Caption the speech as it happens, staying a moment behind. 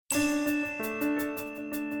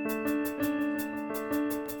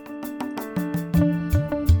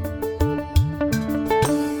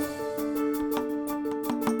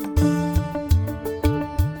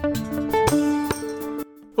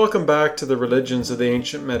Welcome back to the Religions of the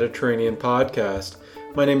Ancient Mediterranean podcast.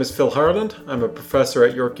 My name is Phil Harland. I'm a professor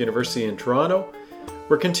at York University in Toronto.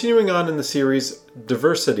 We're continuing on in the series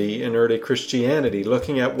Diversity in Early Christianity,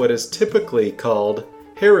 looking at what is typically called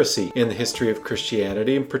heresy in the history of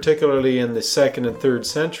Christianity, and particularly in the 2nd and 3rd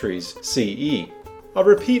centuries CE. I'll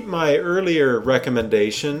repeat my earlier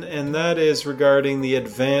recommendation, and that is regarding the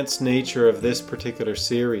advanced nature of this particular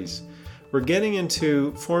series. We're getting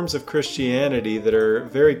into forms of Christianity that are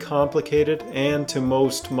very complicated and, to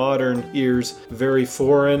most modern ears, very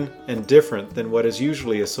foreign and different than what is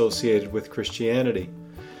usually associated with Christianity.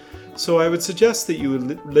 So I would suggest that you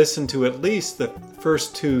listen to at least the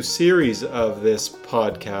first two series of this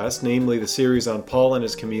podcast, namely the series on Paul and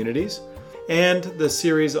his communities, and the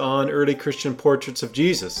series on early Christian portraits of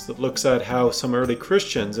Jesus that looks at how some early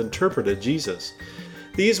Christians interpreted Jesus.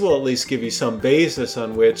 These will at least give you some basis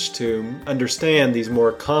on which to understand these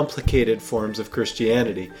more complicated forms of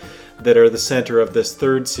Christianity that are the center of this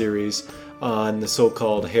third series on the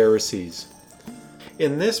so-called heresies.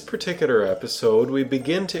 In this particular episode, we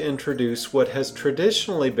begin to introduce what has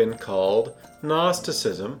traditionally been called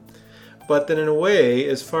Gnosticism, but that in a way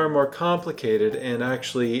is far more complicated and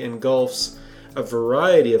actually engulfs a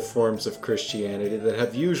variety of forms of Christianity that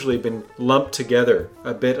have usually been lumped together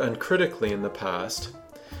a bit uncritically in the past.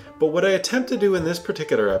 But what I attempt to do in this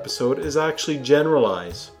particular episode is actually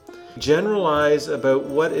generalize about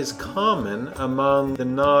what is common among the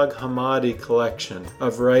Nag Hammadi collection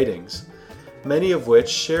of writings, many of which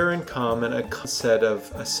share in common a set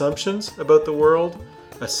of assumptions about the world,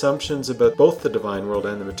 assumptions about both the divine world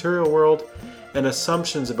and the material world, and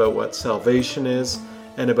assumptions about what salvation is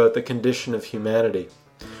and about the condition of humanity.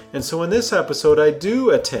 And so in this episode, I do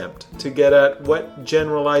attempt to get at what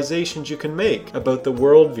generalizations you can make about the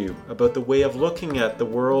worldview, about the way of looking at the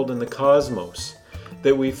world and the cosmos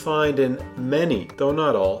that we find in many, though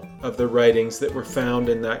not all, of the writings that were found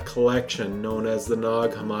in that collection known as the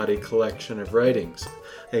Nag Hammadi collection of writings,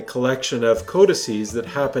 a collection of codices that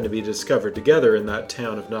happen to be discovered together in that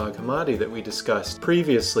town of Nag Hammadi that we discussed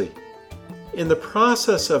previously. In the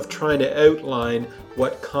process of trying to outline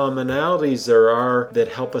what commonalities there are that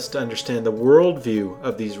help us to understand the worldview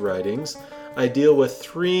of these writings, I deal with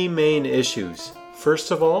three main issues.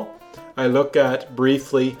 First of all, I look at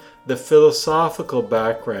briefly the philosophical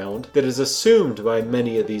background that is assumed by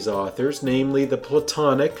many of these authors, namely the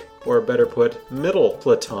Platonic, or better put, Middle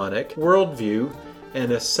Platonic worldview,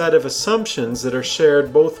 and a set of assumptions that are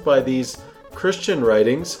shared both by these Christian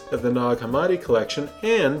writings of the Nag Hammadi collection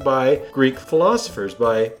and by Greek philosophers,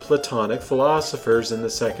 by Platonic philosophers in the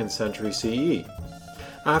 2nd century CE.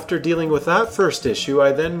 After dealing with that first issue,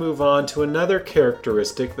 I then move on to another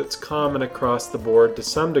characteristic that's common across the board to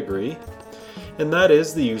some degree, and that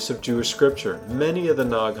is the use of Jewish scripture. Many of the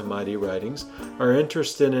Nag Hammadi writings are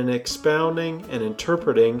interested in expounding and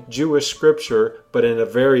interpreting Jewish scripture, but in a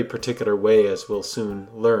very particular way, as we'll soon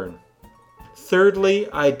learn. Thirdly,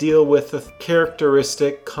 I deal with a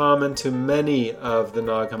characteristic common to many of the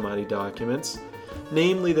Nag Hammadi documents,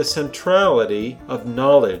 namely the centrality of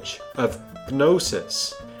knowledge, of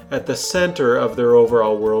gnosis, at the center of their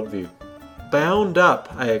overall worldview. Bound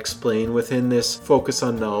up, I explain, within this focus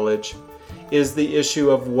on knowledge is the issue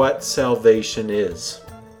of what salvation is.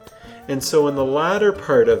 And so in the latter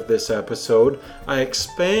part of this episode, I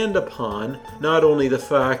expand upon not only the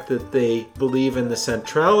fact that they believe in the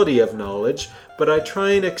centrality of knowledge, but I try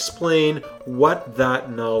and explain what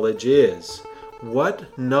that knowledge is.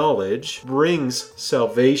 What knowledge brings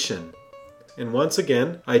salvation? And once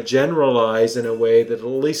again, I generalize in a way that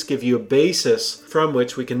will at least give you a basis from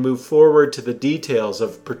which we can move forward to the details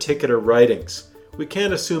of particular writings. We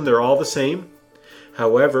can't assume they're all the same.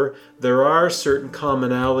 However, there are certain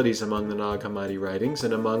commonalities among the Nag Hammadi writings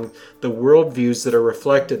and among the worldviews that are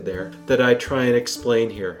reflected there that I try and explain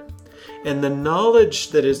here. And the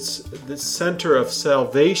knowledge that is the center of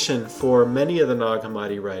salvation for many of the Nag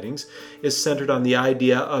Hammadi writings is centered on the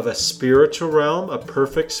idea of a spiritual realm, a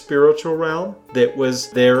perfect spiritual realm that was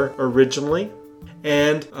there originally,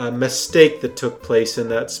 and a mistake that took place in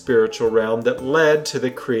that spiritual realm that led to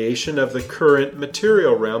the creation of the current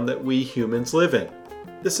material realm that we humans live in.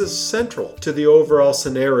 This is central to the overall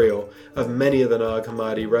scenario of many of the Nag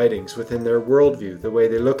Hammadi writings within their worldview, the way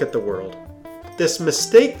they look at the world. This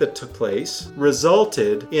mistake that took place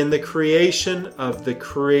resulted in the creation of the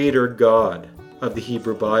Creator God of the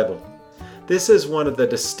Hebrew Bible. This is one of the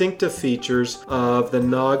distinctive features of the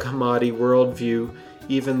Nag Hammadi worldview,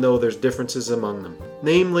 even though there's differences among them.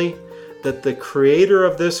 Namely, that the creator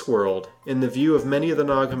of this world, in the view of many of the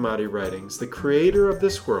Nag Hammadi writings, the creator of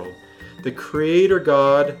this world the creator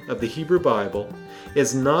God of the Hebrew Bible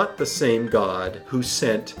is not the same God who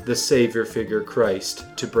sent the Savior figure Christ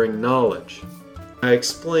to bring knowledge. I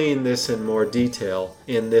explain this in more detail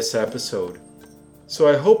in this episode. So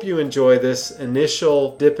I hope you enjoy this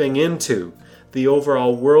initial dipping into the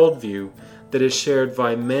overall worldview that is shared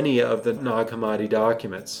by many of the Nag Hammadi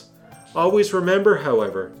documents. Always remember,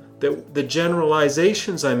 however, that the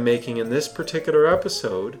generalizations I'm making in this particular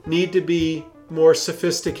episode need to be more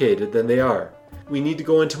sophisticated than they are. We need to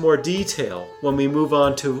go into more detail when we move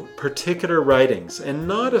on to particular writings and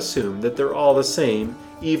not assume that they're all the same,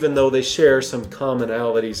 even though they share some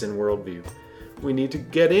commonalities in worldview. We need to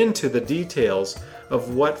get into the details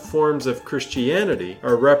of what forms of Christianity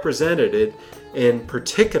are represented in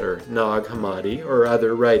particular Nag Hammadi or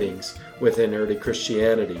other writings within early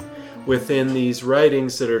Christianity, within these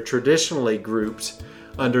writings that are traditionally grouped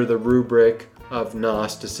under the rubric of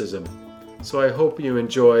Gnosticism. So I hope you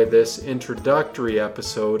enjoy this introductory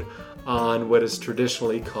episode on what is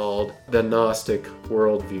traditionally called the Gnostic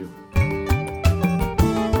worldview.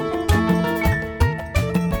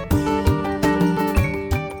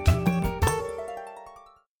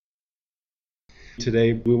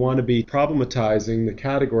 Today we want to be problematizing the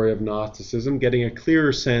category of Gnosticism, getting a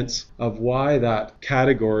clearer sense of why that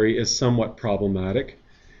category is somewhat problematic.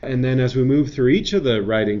 And then as we move through each of the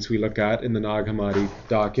writings we look at in the Nag Hammadi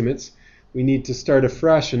documents, we need to start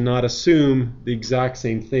afresh and not assume the exact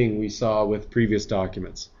same thing we saw with previous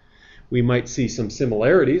documents. We might see some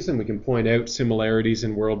similarities, and we can point out similarities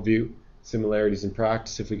in worldview, similarities in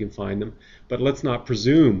practice if we can find them, but let's not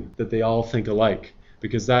presume that they all think alike,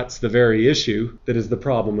 because that's the very issue that is the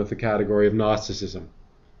problem with the category of Gnosticism.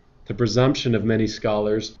 The presumption of many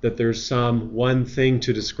scholars that there's some one thing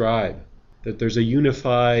to describe, that there's a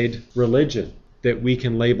unified religion that we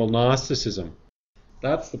can label Gnosticism.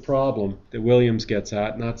 That's the problem that Williams gets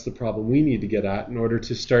at, and that's the problem we need to get at in order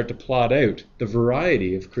to start to plot out the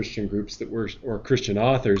variety of Christian groups or Christian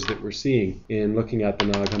authors that we're seeing in looking at the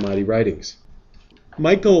Nag Hammadi writings.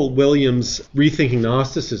 Michael Williams' Rethinking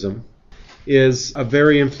Gnosticism is a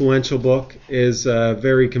very influential book, is a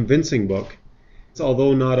very convincing book.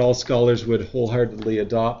 Although not all scholars would wholeheartedly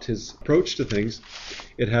adopt his approach to things,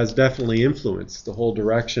 it has definitely influenced the whole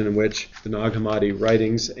direction in which the Nag Hammadi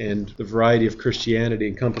writings and the variety of Christianity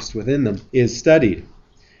encompassed within them is studied.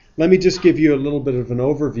 Let me just give you a little bit of an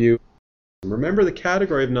overview. Remember, the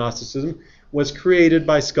category of Gnosticism was created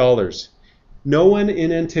by scholars. No one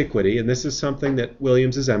in antiquity, and this is something that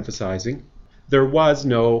Williams is emphasizing, there was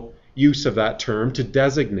no use of that term to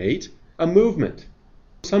designate a movement.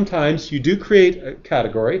 Sometimes you do create a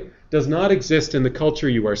category, does not exist in the culture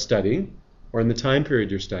you are studying or in the time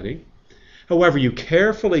period you're studying. However, you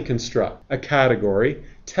carefully construct a category,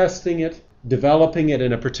 testing it, developing it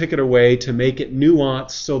in a particular way to make it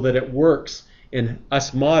nuanced so that it works in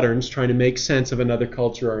us moderns trying to make sense of another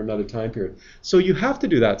culture or another time period. So you have to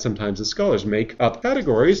do that sometimes as scholars, make up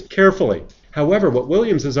categories carefully. However, what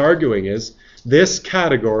Williams is arguing is this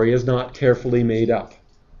category is not carefully made up.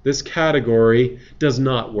 This category does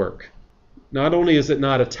not work. Not only is it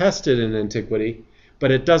not attested in antiquity, but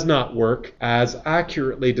it does not work as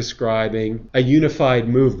accurately describing a unified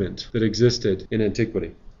movement that existed in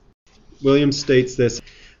antiquity. Williams states this: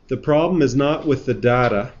 the problem is not with the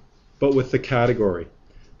data, but with the category.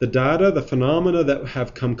 The data, the phenomena that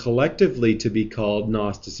have come collectively to be called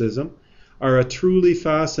Gnosticism, are a truly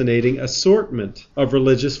fascinating assortment of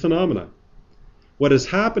religious phenomena. What has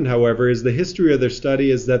happened, however, is the history of their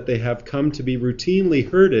study is that they have come to be routinely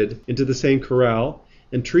herded into the same corral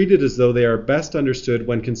and treated as though they are best understood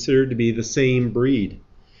when considered to be the same breed,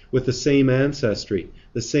 with the same ancestry,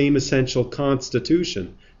 the same essential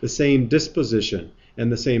constitution, the same disposition,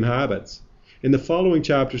 and the same habits. In the following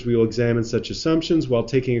chapters, we will examine such assumptions while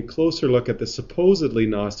taking a closer look at the supposedly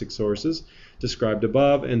Gnostic sources described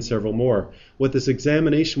above and several more. What this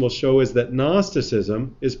examination will show is that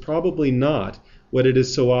Gnosticism is probably not what it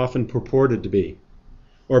is so often purported to be.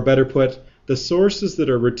 Or better put, the sources that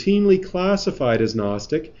are routinely classified as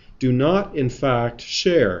Gnostic do not, in fact,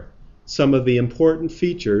 share some of the important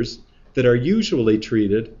features that are usually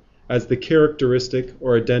treated as the characteristic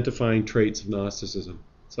or identifying traits of Gnosticism.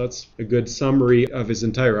 So that's a good summary of his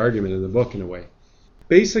entire argument in the book, in a way.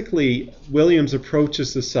 Basically, Williams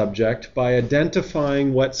approaches the subject by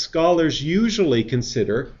identifying what scholars usually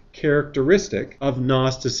consider characteristic of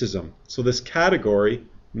Gnosticism. So this category,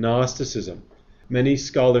 Gnosticism. Many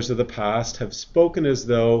scholars of the past have spoken as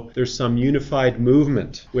though there's some unified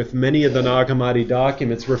movement, with many of the Nag Hammadi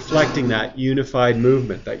documents reflecting that unified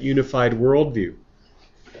movement, that unified worldview,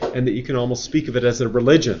 and that you can almost speak of it as a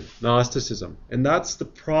religion, Gnosticism. And that's the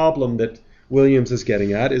problem that Williams is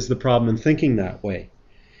getting at is the problem in thinking that way.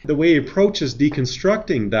 The way he approaches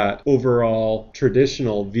deconstructing that overall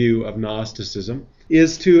traditional view of Gnosticism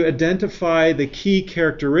is to identify the key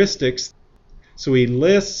characteristics. So he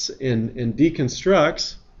lists and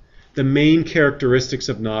deconstructs the main characteristics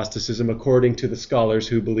of Gnosticism according to the scholars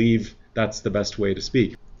who believe that's the best way to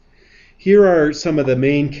speak. Here are some of the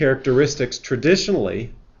main characteristics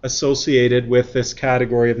traditionally associated with this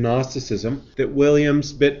category of Gnosticism that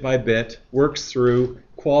Williams, bit by bit, works through,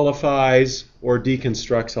 qualifies, or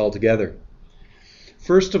deconstructs altogether.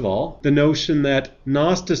 First of all, the notion that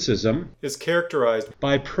Gnosticism is characterized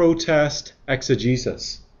by protest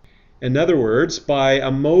exegesis. In other words, by a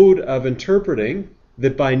mode of interpreting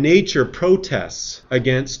that by nature protests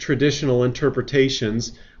against traditional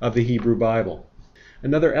interpretations of the Hebrew Bible.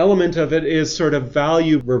 Another element of it is sort of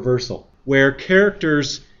value reversal, where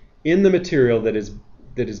characters in the material that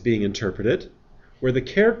is being interpreted, where the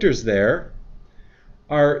characters there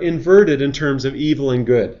are inverted in terms of evil and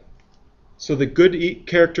good. So the good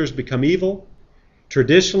characters become evil.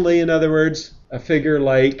 Traditionally, in other words, a figure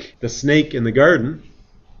like the snake in the garden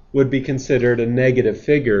would be considered a negative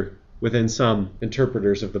figure within some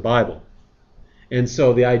interpreters of the Bible. And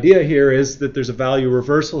so the idea here is that there's a value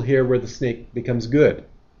reversal here where the snake becomes good.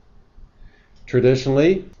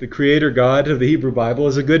 Traditionally, the creator God of the Hebrew Bible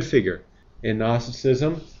is a good figure. In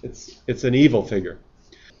Gnosticism, it's an evil figure.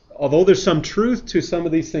 Although there's some truth to some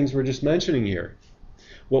of these things we're just mentioning here,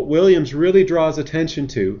 what Williams really draws attention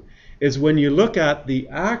to is when you look at the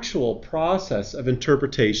actual process of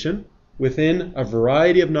interpretation within a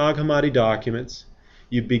variety of Nag Hammadi documents,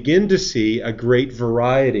 you begin to see a great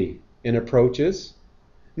variety in approaches,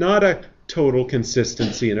 not a total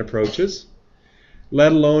consistency in approaches,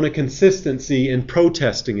 let alone a consistency in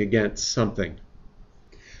protesting against something.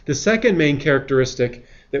 The second main characteristic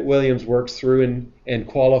that Williams works through and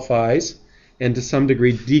qualifies, and to some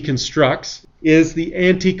degree deconstructs, is the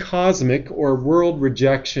anti-cosmic or world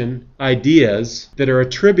rejection ideas that are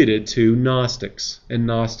attributed to Gnostics and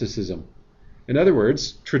Gnosticism. In other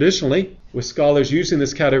words, traditionally, with scholars using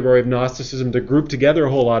this category of Gnosticism to group together a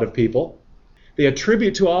whole lot of people, they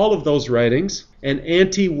attribute to all of those writings an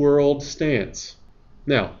anti-world stance.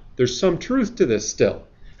 Now, there's some truth to this still.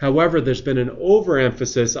 However, there's been an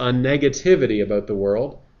overemphasis on negativity about the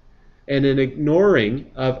world and an ignoring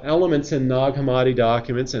of elements in Nag Hammadi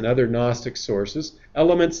documents and other Gnostic sources,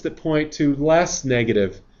 elements that point to less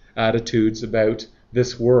negative attitudes about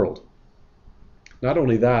this world. Not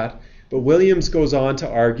only that, but Williams goes on to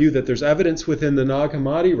argue that there's evidence within the Nag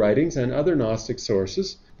Hammadi writings and other Gnostic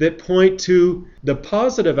sources that point to the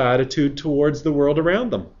positive attitude towards the world around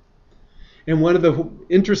them. And one of the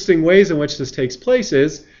interesting ways in which this takes place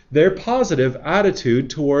is their positive attitude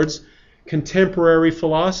towards contemporary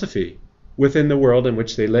philosophy within the world in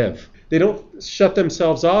which they live. They don't shut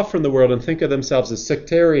themselves off from the world and think of themselves as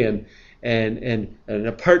sectarian and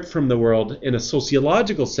apart from the world in a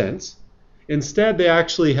sociological sense. Instead, they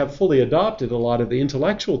actually have fully adopted a lot of the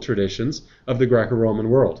intellectual traditions of the Greco-Roman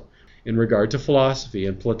world in regard to philosophy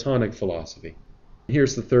and Platonic philosophy.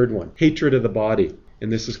 Here's the third one, hatred of the body,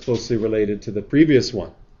 and this is closely related to the previous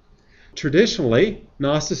one. Traditionally,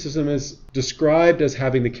 Gnosticism is described as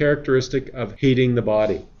having the characteristic of hating the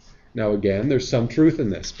body. Now again, there's some truth in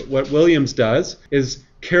this, but what Williams does is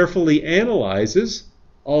carefully analyzes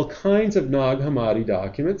all kinds of Nag Hammadi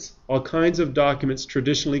documents, all kinds of documents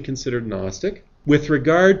traditionally considered Gnostic, with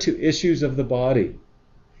regard to issues of the body.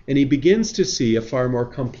 And he begins to see a far more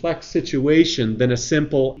complex situation than a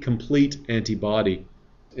simple, complete antibody.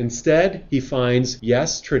 Instead, he finds,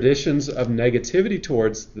 yes, traditions of negativity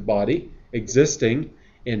towards the body existing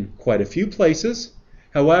in quite a few places,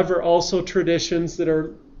 however, also traditions that are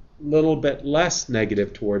a little bit less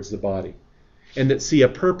negative towards the body, and that see a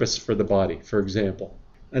purpose for the body, for example.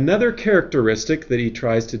 Another characteristic that he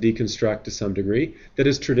tries to deconstruct to some degree that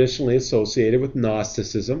is traditionally associated with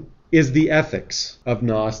Gnosticism is the ethics of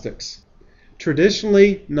Gnostics.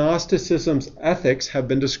 Traditionally, Gnosticism's ethics have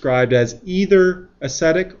been described as either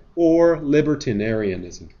ascetic or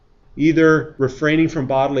libertarianism, either refraining from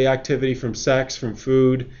bodily activity, from sex, from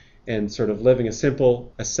food, and sort of living a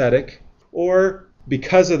simple ascetic, or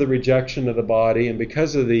because of the rejection of the body and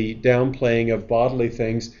because of the downplaying of bodily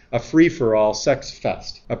things, a free-for-all sex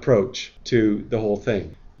fest approach to the whole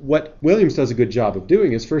thing. What Williams does a good job of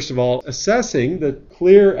doing is, first of all, assessing the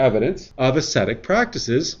clear evidence of ascetic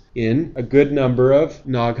practices in a good number of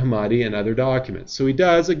Nag Hammadi and other documents. So he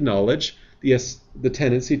does acknowledge the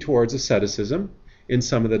tendency towards asceticism in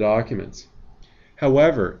some of the documents.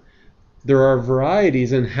 However, there are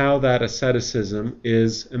varieties in how that asceticism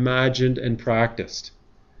is imagined and practiced.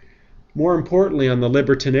 more importantly on the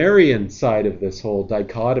libertarian side of this whole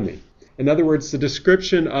dichotomy. In other words, the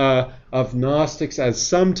description of Gnostics as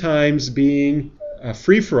sometimes being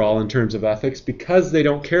free-for-all in terms of ethics because they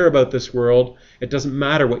don't care about this world. It doesn't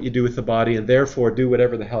matter what you do with the body, and therefore do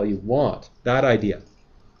whatever the hell you want. That idea.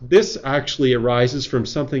 This actually arises from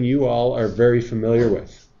something you all are very familiar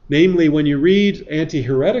with. Namely, when you read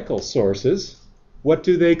anti-heretical sources, what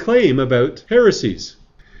do they claim about heresies?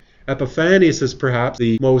 Epiphanius is perhaps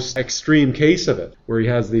the most extreme case of it, where he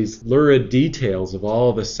has these lurid details of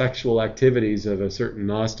all the sexual activities of a certain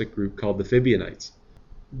Gnostic group called the Fibionites.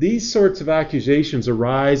 These sorts of accusations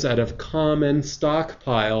arise out of common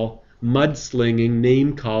stockpile, mudslinging,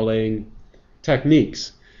 name-calling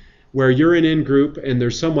techniques, where you're an in-group and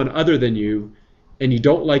there's someone other than you, and you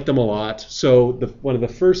don't like them a lot. So one of the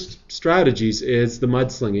first strategies is the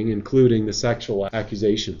mudslinging, including the sexual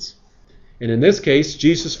accusations. And in this case,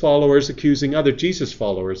 Jesus followers accusing other Jesus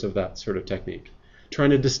followers of that sort of technique,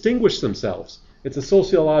 trying to distinguish themselves. It's a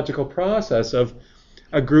sociological process of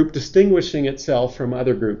a group distinguishing itself from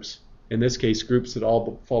other groups, in this case, groups that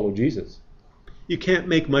all follow Jesus. You can't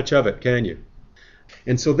make much of it, can you?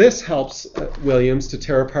 And so this helps Williams to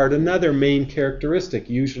tear apart another main characteristic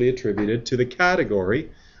usually attributed to the category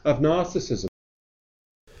of Gnosticism.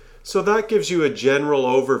 So that gives you a general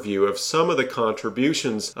overview of some of the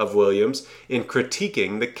contributions of Williams in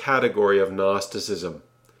critiquing the category of Gnosticism.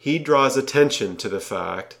 He draws attention to the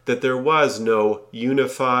fact that there was no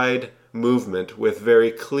unified movement with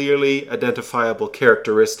very clearly identifiable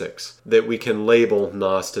characteristics that we can label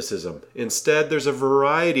Gnosticism. Instead, there's a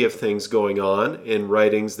variety of things going on in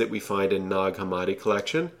writings that we find in Nag Hammadi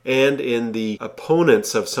collection and in the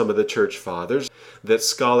opponents of some of the church fathers that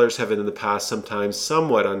scholars have in the past sometimes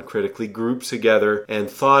somewhat uncritically grouped together and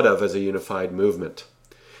thought of as a unified movement.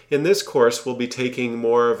 In this course, we'll be taking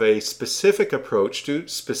more of a specific approach to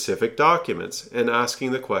specific documents and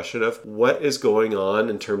asking the question of what is going on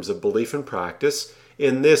in terms of belief and practice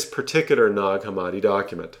in this particular Nag Hammadi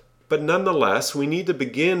document. But nonetheless, we need to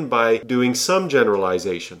begin by doing some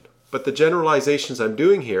generalization. But the generalizations I'm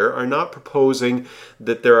doing here are not proposing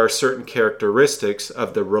that there are certain characteristics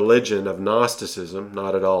of the religion of Gnosticism,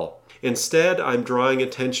 not at all. Instead, I'm drawing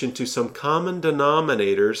attention to some common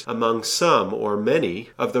denominators among some or many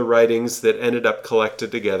of the writings that ended up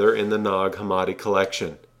collected together in the Nag Hammadi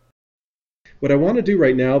collection. What I want to do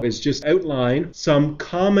right now is just outline some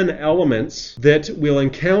common elements that we'll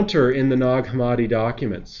encounter in the Nag Hammadi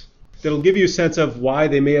documents. That'll give you a sense of why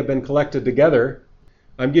they may have been collected together.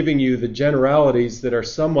 I'm giving you the generalities that are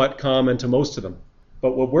somewhat common to most of them.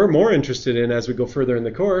 But what we're more interested in as we go further in the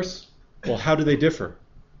course, well, how do they differ?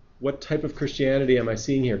 What type of Christianity am I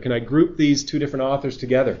seeing here? Can I group these two different authors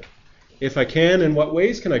together? If I can, in what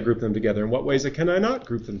ways can I group them together? In what ways can I not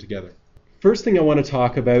group them together? First thing I want to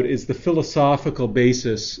talk about is the philosophical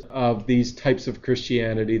basis of these types of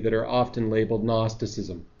Christianity that are often labeled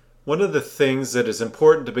Gnosticism. One of the things that is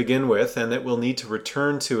important to begin with, and that we'll need to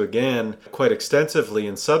return to again quite extensively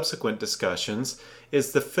in subsequent discussions,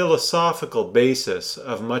 is the philosophical basis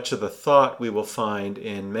of much of the thought we will find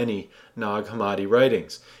in many Nag Hammadi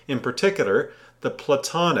writings. In particular, the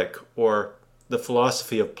Platonic, or the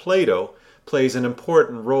philosophy of Plato, plays an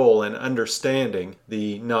important role in understanding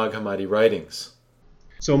the Nag Hammadi writings.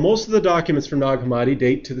 So most of the documents from Nag Hammadi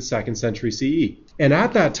date to the 2nd century CE. And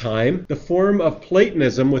at that time, the form of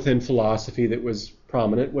Platonism within philosophy that was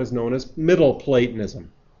prominent was known as Middle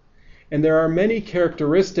Platonism. And there are many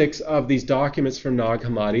characteristics of these documents from Nag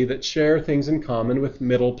Hammadi that share things in common with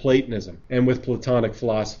Middle Platonism and with Platonic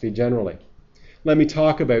philosophy generally. Let me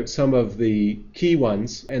talk about some of the key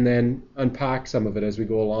ones and then unpack some of it as we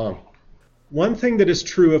go along. One thing that is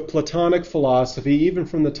true of Platonic philosophy, even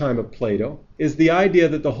from the time of Plato, is the idea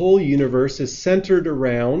that the whole universe is centered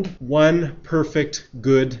around one perfect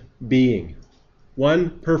good being.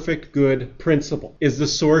 One perfect good principle is the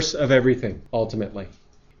source of everything, ultimately.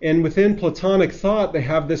 And within Platonic thought, they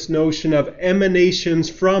have this notion of emanations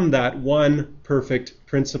from that one perfect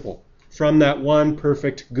principle, from that one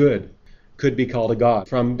perfect good. Could be called a God,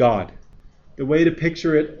 from God. The way to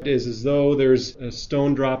picture it is as though there's a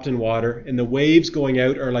stone dropped in water, and the waves going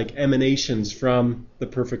out are like emanations from the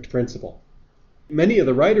perfect principle. Many of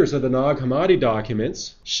the writers of the Nag Hammadi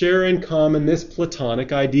documents share in common this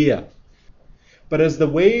Platonic idea. But as the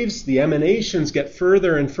waves, the emanations, get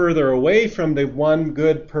further and further away from the one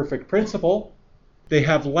good, perfect principle, they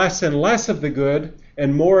have less and less of the good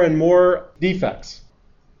and more defects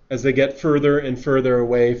as they get further and further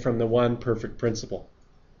away from the one perfect principle.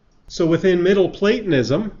 So within Middle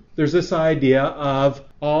Platonism, there's this idea of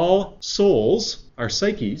all souls, our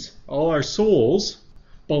psyches, all our souls,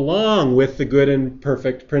 belong with the good and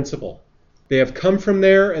perfect principle. They have come from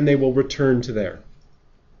there and they will return to there.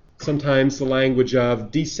 Sometimes the language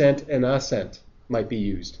of descent and ascent might be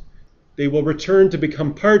used. They will return to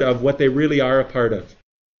become part of what they really are a part of.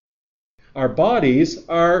 Our bodies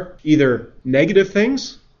are either negative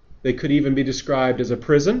things, they could even be described as a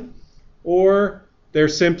prison, or they're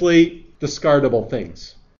simply discardable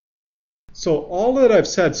things. So all that I've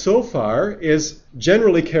said so far is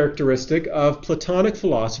generally characteristic of Platonic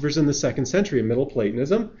philosophers in the 2nd century, Middle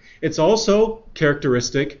Platonism. It's also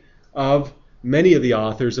characteristic of many of the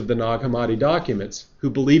authors of the Nag Hammadi documents who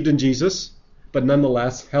believed in Jesus, but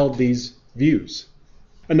nonetheless held these views.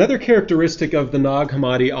 Another characteristic of the Nag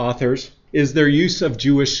Hammadi authors is their use of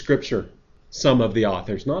Jewish scripture. Some of the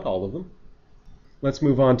authors, not all of them. Let's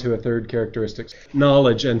move on to a third characteristic.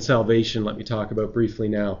 Knowledge and salvation, let me talk about briefly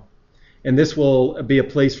now. And this will be a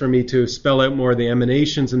place for me to spell out more of the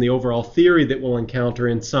emanations and the overall theory that we'll encounter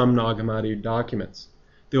in some Nag Hammadi documents.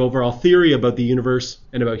 The overall theory about the universe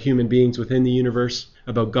and about human beings within the universe,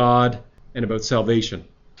 about God, and about salvation.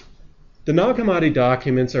 The Nag Hammadi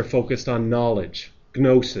documents are focused on knowledge,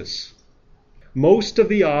 gnosis. Most of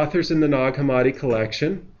the authors in the Nag Hammadi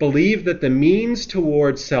collection believe that the means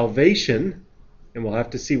towards salvation, and we'll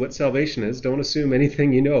have to see what salvation is, don't assume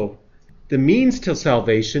anything you know. The means to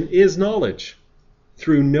salvation is knowledge.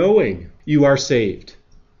 Through knowing, you are saved.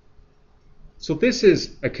 So this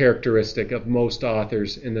is a characteristic of most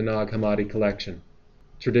authors in the Nag Hammadi collection,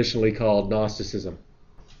 traditionally called Gnosticism.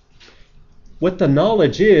 What the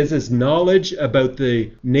knowledge is knowledge about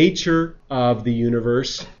the nature of the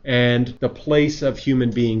universe and the place of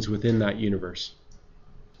human beings within that universe.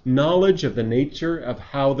 Knowledge of the nature of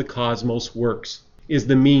how the cosmos works is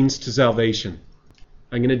the means to salvation.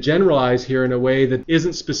 I'm going to generalize here in a way that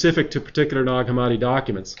isn't specific to particular Nag Hammadi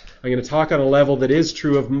documents. I'm going to talk on a level that is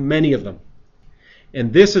true of many of them.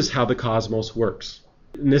 And this is how the cosmos works.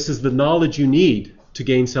 And this is the knowledge you need to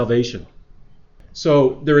gain salvation.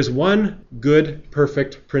 So there is one good,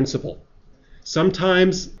 perfect principle.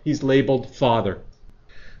 Sometimes he's labeled Father.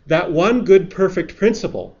 That one good, perfect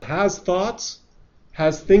principle has thoughts,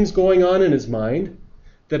 has things going on in his mind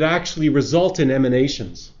that actually result in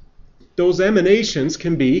emanations. Those emanations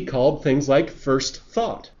can be called things like first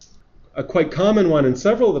thought. A quite common one in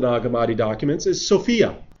several of the Nag Hammadi documents is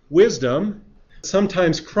Sophia, wisdom.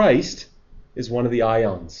 Sometimes Christ is one of the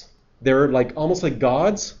ions. They're almost like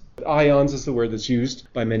gods. Ions is the word that's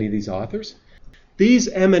used by many of these authors. These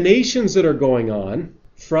emanations that are going on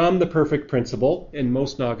from the perfect principle in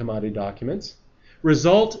most Nag Hammadi documents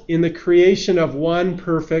result in the creation of one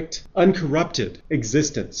perfect, uncorrupted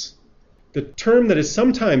existence. The term that is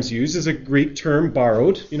sometimes used is a Greek term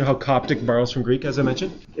borrowed. You know how Coptic borrows from Greek, as I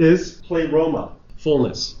mentioned? Is pleroma,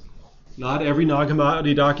 fullness. Not every Nag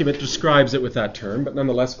Hammadi document describes it with that term, but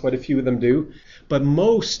nonetheless quite a few of them do. But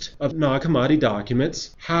most of Nag Hammadi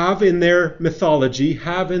documents have in their mythology,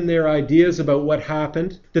 have in their ideas about what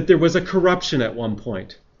happened, that there was a corruption at one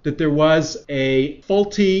point, that there was a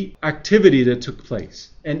faulty activity that took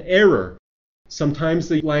place, an error. Sometimes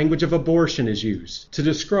the language of abortion is used to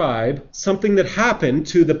describe something that happened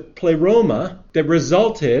to the pleroma that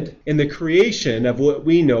resulted in the creation of what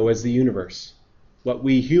we know as the universe, what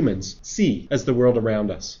we humans see as the world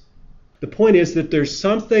around us. The point is that there's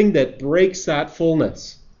something that breaks that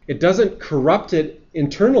fullness. It doesn't corrupt it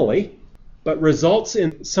internally, but results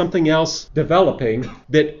in something else developing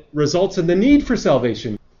that results in the need for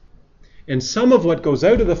salvation. And some of what goes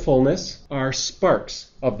out of the fullness are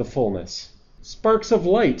sparks of the fullness. Sparks of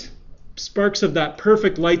light, sparks of that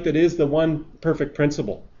perfect light that is the one perfect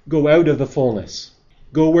principle, go out of the fullness,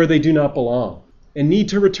 go where they do not belong, and need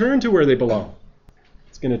to return to where they belong.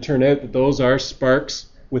 It's going to turn out that those are sparks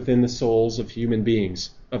within the souls of human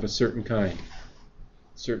beings of a certain kind.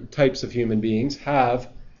 Certain types of human beings have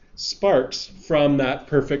sparks from that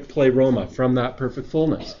perfect pleroma, from that perfect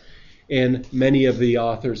fullness. And many of the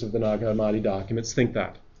authors of the Nag Hammadi documents think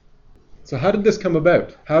that. So how did this come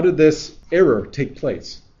about? How did this error take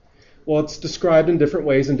place? Well, it's described in different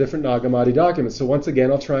ways in different Nag Hammadi documents. So once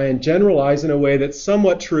again, I'll try and generalize in a way that's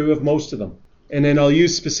somewhat true of most of them. And then I'll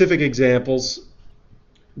use specific examples.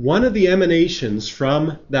 One of the emanations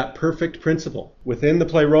from that perfect principle within the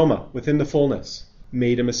pleroma, within the fullness,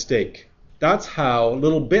 made a mistake. That's how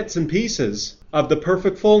little bits and pieces of the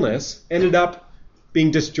perfect fullness ended up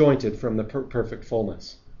being disjointed from the perfect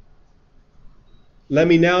fullness. Let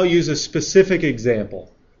me now use a specific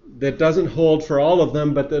example that doesn't hold for all of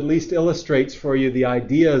them, but at least illustrates for you the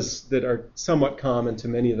ideas that are somewhat common to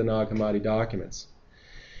many of the Nag Hammadi documents.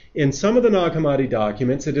 In some of the Nag Hammadi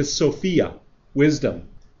documents, it is Sophia, wisdom,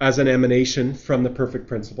 as an emanation from the perfect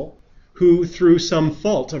principle. who, through some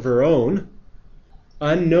fault of her own,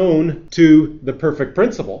 unknown to the perfect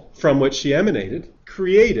principle from which she emanated,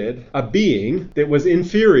 created a being that was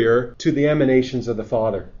inferior to the emanations of the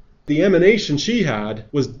Father. The emanation she had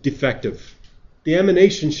was defective. The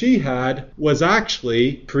emanation she had was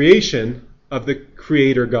actually creation of the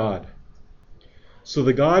Creator God. So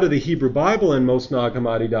the God of the Hebrew Bible in most Nag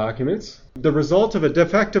Hammadi documents, the result of a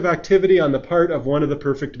defective activity on the part of one of the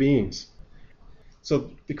perfect beings.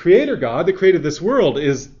 So the Creator God that created this world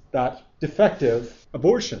is that defective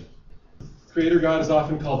abortion. Creator God is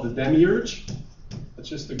often called the demiurge. That's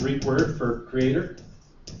just the Greek word for creator.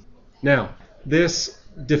 Now, this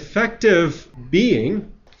defective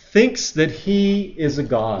being thinks that he is a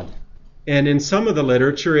god. And in some of the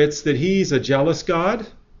literature, it's that he's a jealous god.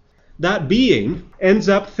 That being ends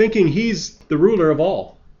up thinking he's the ruler of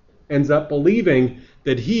all. Ends up believing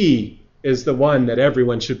that he is the one that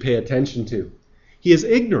everyone should pay attention to. He is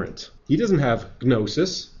ignorant. He doesn't have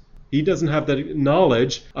gnosis. He doesn't have the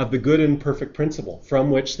knowledge of the good and perfect principle from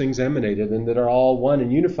which things emanated and that are all one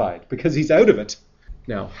and unified, because he's out of it.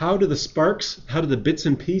 Now, how do the bits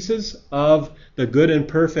and pieces of the good and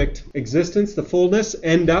perfect existence, the fullness,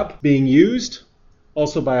 end up being used?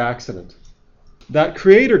 Also by accident. That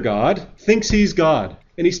Creator God thinks he's God,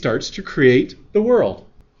 and he starts to create the world.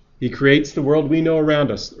 He creates the world we know around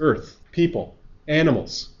us, earth, people,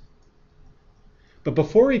 animals. But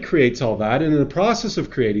before he creates all that, and in the process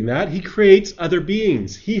of creating that, he creates other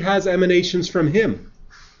beings. He has emanations from him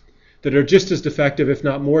that are just as defective, if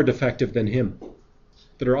not more defective than him,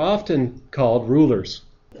 that are often called rulers.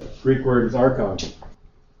 Greek word is archon.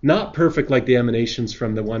 Not perfect like the emanations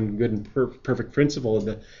from the one good and perfect principle of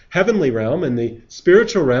the heavenly realm and the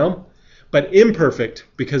spiritual realm, but imperfect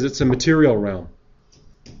because it's a material realm.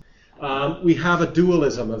 We have a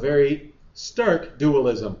dualism, a very stark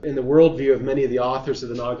dualism in the worldview of many of the authors of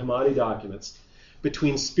the Nag Hammadi documents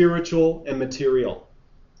between spiritual and material.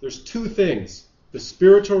 There's two things, the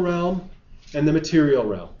spiritual realm and the material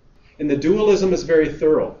realm. And the dualism is very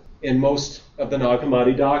thorough in most of the Nag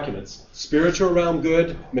Hammadi documents. Spiritual realm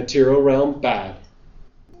good, material realm bad.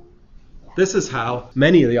 This is how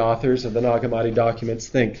many of the authors of the Nag Hammadi documents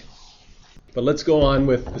think. But let's go on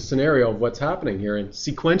with the scenario of what's happening here and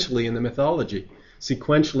sequentially in the mythology.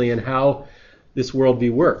 Sequentially in how this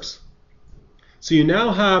worldview works. So you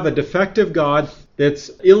now have a defective God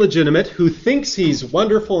that's illegitimate, who thinks he's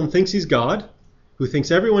wonderful and thinks he's God, who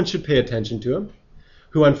thinks everyone should pay attention to him,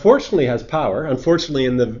 who unfortunately has power, unfortunately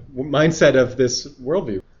in the mindset of this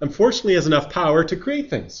worldview, unfortunately has enough power to create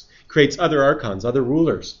things, creates other archons, other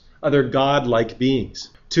rulers, other God-like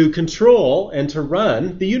beings, to control and to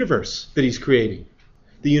run the universe that he's creating.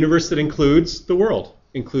 The universe that includes the world,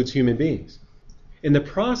 includes human beings. In the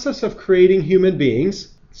process of creating human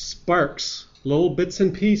beings, sparks, little bits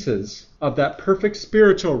and pieces of that perfect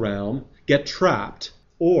spiritual realm get trapped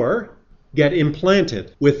or get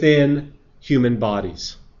implanted within human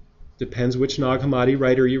bodies. Depends which Nag Hammadi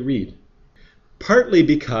writer you read. Partly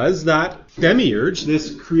because that demiurge,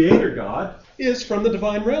 this creator God, is from the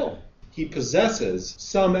divine realm. He possesses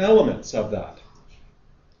some elements of that.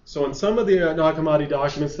 So in some of the Nag Hammadi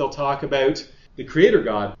documents, they'll talk about the creator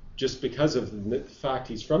God, just because of the fact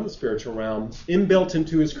he's from the spiritual realm, inbuilt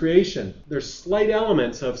into his creation. There's slight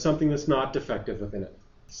elements of something that's not defective within it.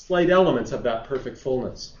 Slight elements of that perfect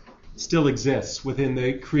fullness still exists within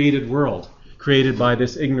the created world, created by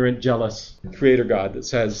this ignorant, jealous creator God that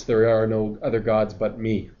says there are no other gods but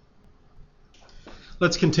me.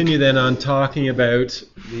 Let's continue then on talking about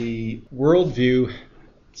the worldview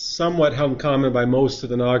somewhat held in common by most of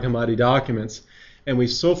the Nag Hammadi documents. And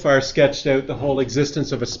we've so far sketched out the whole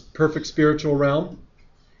existence of a perfect spiritual realm.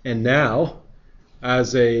 And now,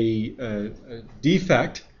 as a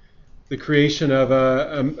defect, the creation of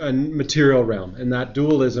a material realm. And that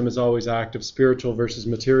dualism is always active, spiritual versus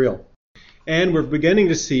material. And we're beginning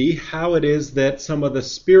to see how it is that some of the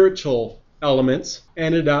spiritual elements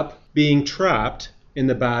ended up being trapped in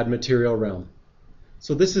the bad material realm.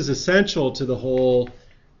 So this is essential to the whole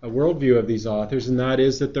worldview of these authors, and that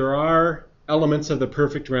is that there are elements of the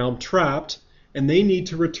perfect realm trapped, and they need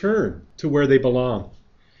to return to where they belong.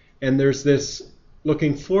 And there's this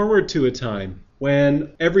looking forward to a time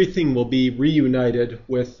when everything will be reunited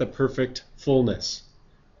with the perfect fullness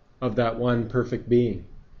of that one perfect being.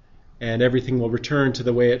 And everything will return to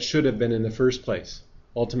the way it should have been in the first place,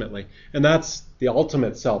 ultimately. And that's the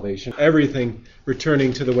ultimate salvation, everything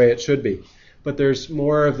returning to the way it should be. But there's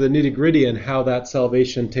more of the nitty-gritty in how that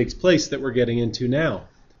salvation takes place that we're getting into now.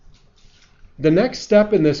 The next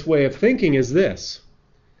step in this way of thinking is this,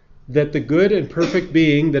 that the good and perfect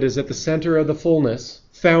being that is at the center of the fullness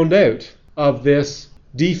found out of this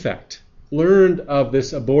defect, learned of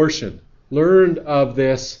this abortion, learned of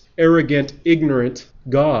this arrogant, ignorant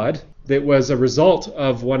God that was a result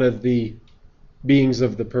of one of the beings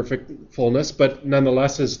of the perfect fullness, but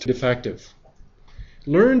nonetheless is defective.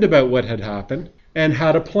 Learned about what had happened and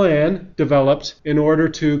had a plan developed in order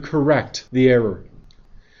to correct the error.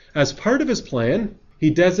 As part of his plan, he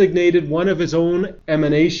designated one of his own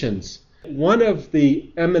emanations. One of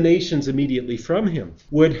the emanations immediately from him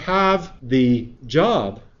would have the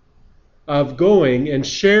job of going and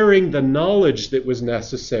sharing the knowledge that was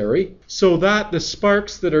necessary so that the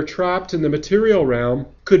sparks that are trapped in the material realm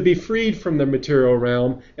could be freed from the material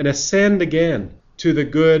realm and ascend again to the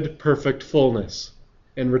good, perfect fullness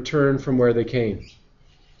and return from where they came.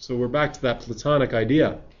 So we're back to that Platonic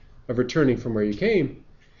idea of returning from where you came.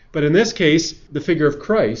 But in this case, the figure of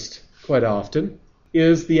Christ, quite often,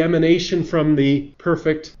 is the emanation from the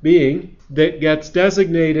perfect being that gets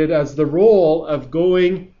designated as the role of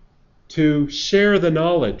going to share the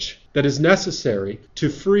knowledge that is necessary to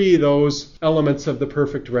free those elements of the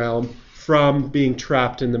perfect realm from being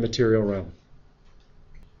trapped in the material realm.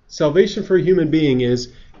 Salvation for a human being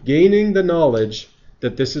is gaining the knowledge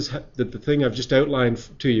that the thing I've just outlined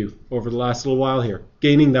to you over the last little while here,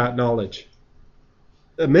 gaining that knowledge.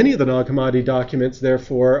 Many of the Nag Hammadi documents,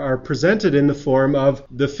 therefore, are presented in the form of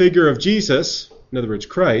the figure of Jesus, in other words,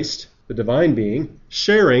 Christ, the divine being,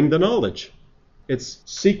 sharing the knowledge. It's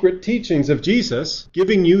secret teachings of Jesus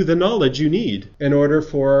giving you the knowledge you need in order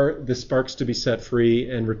for the sparks to be set free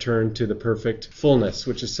and return to the perfect fullness,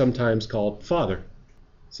 which is sometimes called Father.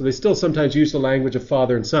 So they still sometimes use the language of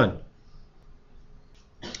Father and Son.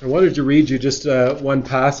 I wanted to read you just one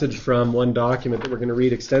passage from one document that we're going to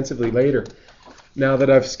read extensively later, now that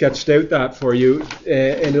I've sketched out that for you,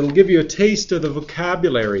 and it'll give you a taste of the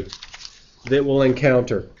vocabulary that we'll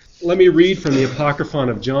encounter. Let me read from the Apocryphon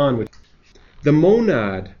of John. The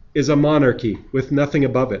monad is a monarchy with nothing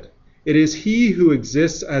above it. It is he who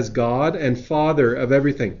exists as God and Father of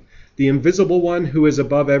everything, the invisible one who is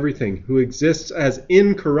above everything, who exists as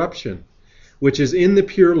incorruption, which is in the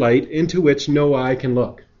pure light into which no eye can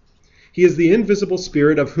look. He is the invisible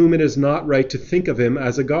spirit of whom it is not right to think of him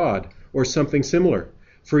as a god or something similar,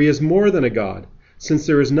 for he is more than a god, since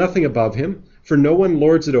there is nothing above him, for no one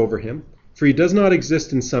lords it over him, for he does not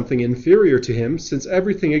exist in something inferior to him, since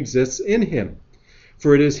everything exists in him.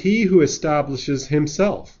 For it is he who establishes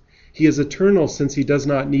himself. He is eternal, since he does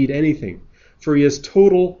not need anything, for he is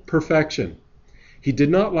total perfection. He did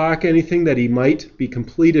not lack anything that he might be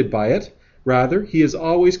completed by it. Rather, he is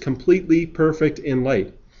always completely perfect in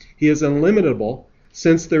light. He is unlimitable,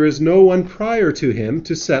 since there is no one prior to him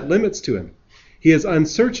to set limits to him. He is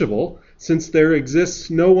unsearchable, since there exists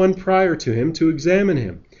no one prior to him to examine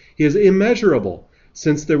him. He is immeasurable,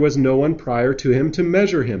 since there was no one prior to him to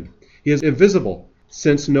measure him. He is invisible,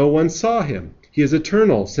 since no one saw him. He is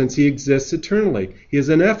eternal, since he exists eternally. He is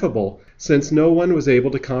ineffable, since no one was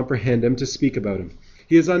able to comprehend him to speak about him.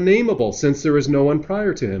 He is unnameable, since there is no one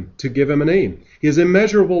prior to him to give him a name. He is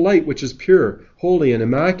immeasurable light, which is pure, holy, and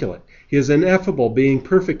immaculate. He is ineffable, being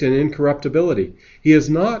perfect in incorruptibility. He is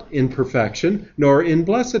not in perfection, nor in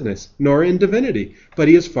blessedness, nor in divinity, but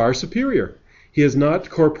he is far superior. He is not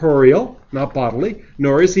corporeal, not bodily,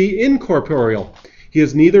 nor is he incorporeal. He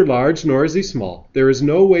is neither large nor is he small. There is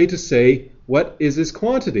no way to say what is his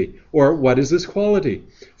quantity, or what is his quality,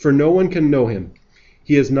 for no one can know him.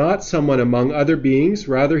 He is not someone among other beings,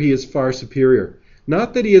 rather he is far superior.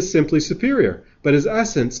 Not that he is simply superior, but his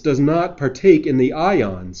essence does not partake in the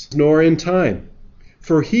ions, nor in time.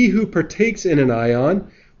 For he who partakes in an ion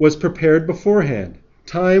was prepared beforehand.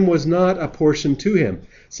 Time was not apportioned to him,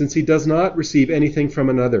 since he does not receive anything from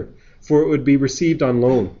another, for it would be received on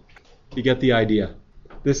loan. You get the idea.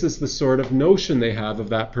 This is the sort of notion they have of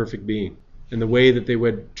that perfect being, and the way that they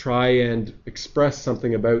would try and express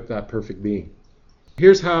something about that perfect being.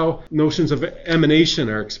 Here's how notions of emanation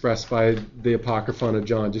are expressed by the Apocryphon of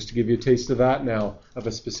John, just to give you a taste of that now, of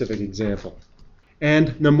a specific example. And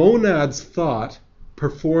the monad's thought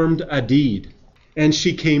performed a deed, and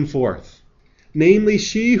she came forth. Namely,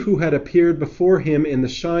 she who had appeared before him in the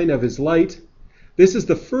shine of his light. This is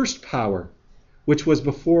the first power, which was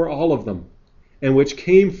before all of them, and which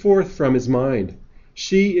came forth from his mind.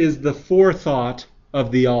 She is the forethought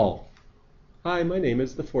of the all. Hi, my name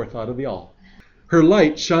is the forethought of the all. Her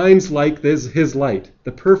light shines like his light,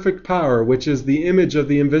 the perfect power, which is the image of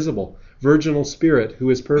the invisible, virginal spirit, who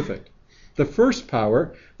is perfect. The first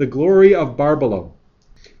power, the glory of Barbelo,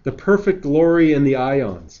 the perfect glory in the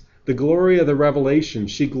ions, the glory of the revelation.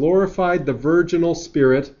 She glorified the virginal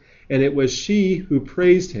spirit, and it was she who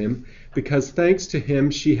praised him, because thanks to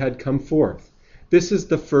him she had come forth. This is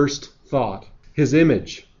the first thought. his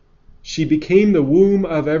image. She became the womb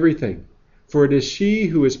of everything, for it is she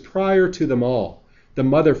who is prior to them all, the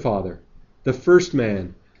Mother Father, the first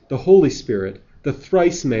man, the Holy Spirit, the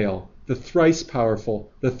thrice male, the thrice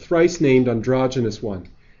powerful, the thrice named androgynous one,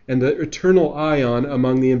 and the eternal Ion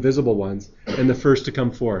among the invisible ones, and the first to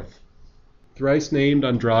come forth. Thrice named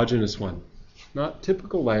androgynous one. Not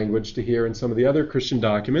typical language to hear in some of the other Christian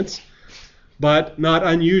documents, but not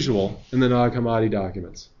unusual in the Nag Hammadi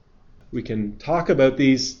documents. We can talk about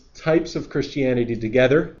these types of Christianity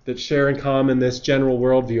together that share in common this general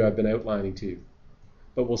worldview I've been outlining to you.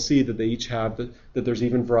 But we'll see that they each have, that there's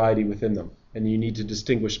even variety within them, and you need to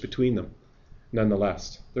distinguish between them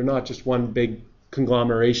nonetheless. They're not just one big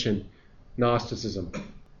conglomeration, Gnosticism.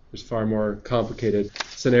 There's far more complicated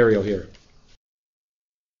scenario here.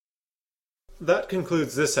 That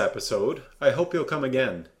concludes this episode. I hope you'll come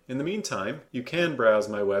again. In the meantime, you can browse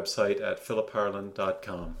my website at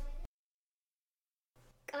philipharland.com.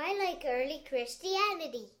 I like early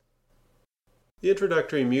Christianity. The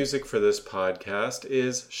introductory music for this podcast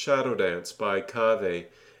is Shadow Dance by Kaveh,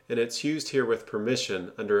 and it's used here with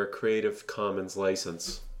permission under a Creative Commons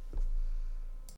license.